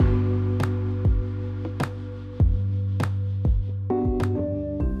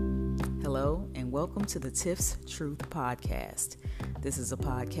welcome to the Tiff's Truth Podcast. This is a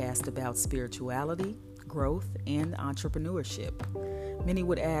podcast about spirituality, growth, and entrepreneurship. Many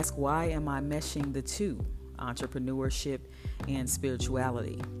would ask, why am I meshing the two, entrepreneurship and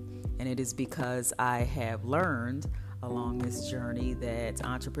spirituality? And it is because I have learned along this journey that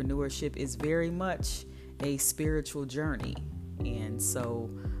entrepreneurship is very much a spiritual journey. And so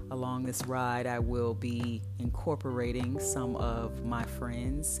along this ride, I will be incorporating some of my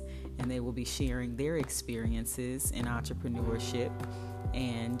friends, and they will be sharing their experiences in entrepreneurship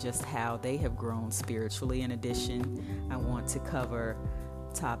and just how they have grown spiritually. In addition, I want to cover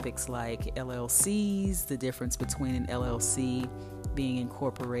topics like LLCs, the difference between an LLC, being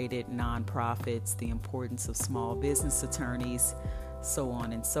incorporated, nonprofits, the importance of small business attorneys, so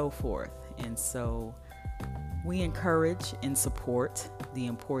on and so forth. And so we encourage and support the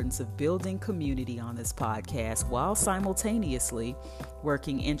importance of building community on this podcast while simultaneously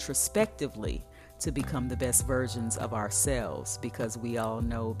working introspectively to become the best versions of ourselves, because we all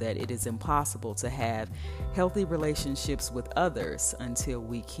know that it is impossible to have healthy relationships with others until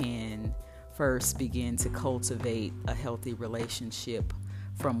we can first begin to cultivate a healthy relationship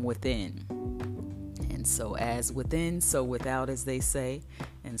from within. And so as within, so without, as they say.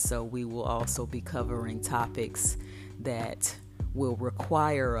 And so we will also be covering topics that will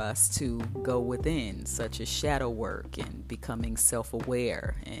require us to go within, such as shadow work and becoming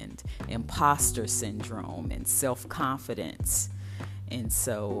self-aware and imposter syndrome and self-confidence. And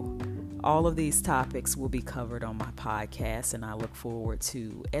so all of these topics will be covered on my podcast, and I look forward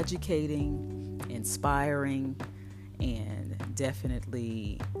to educating, inspiring, and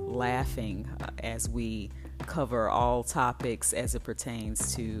definitely laughing as we cover all topics as it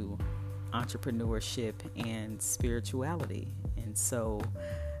pertains to entrepreneurship and spirituality. And so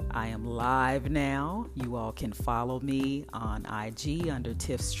I am live now. You all can follow me on IG under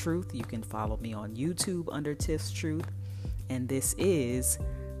Tiff's Truth. You can follow me on YouTube under Tiff's Truth. And this is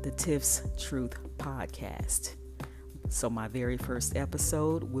the Tiff's Truth Podcast. So my very first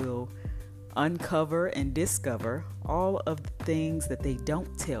episode will uncover and discover all of the things that they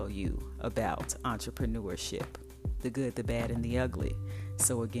don't tell you about entrepreneurship, the good, the bad, and the ugly.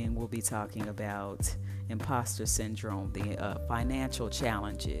 So again, we'll be talking about imposter syndrome, the financial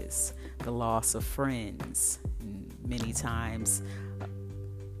challenges, the loss of friends, and many times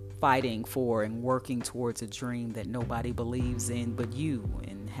fighting for and working towards a dream that nobody believes in but you,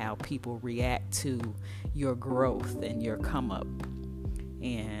 and how people react to your growth and your come up.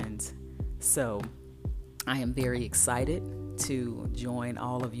 And so I am very excited to join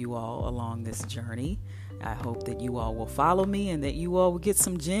all of you all along this journey. I hope that you all will follow me and that you all will get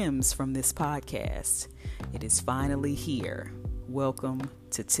some gems from this podcast. It is finally here. Welcome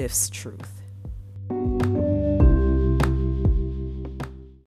to Tiff's Truth.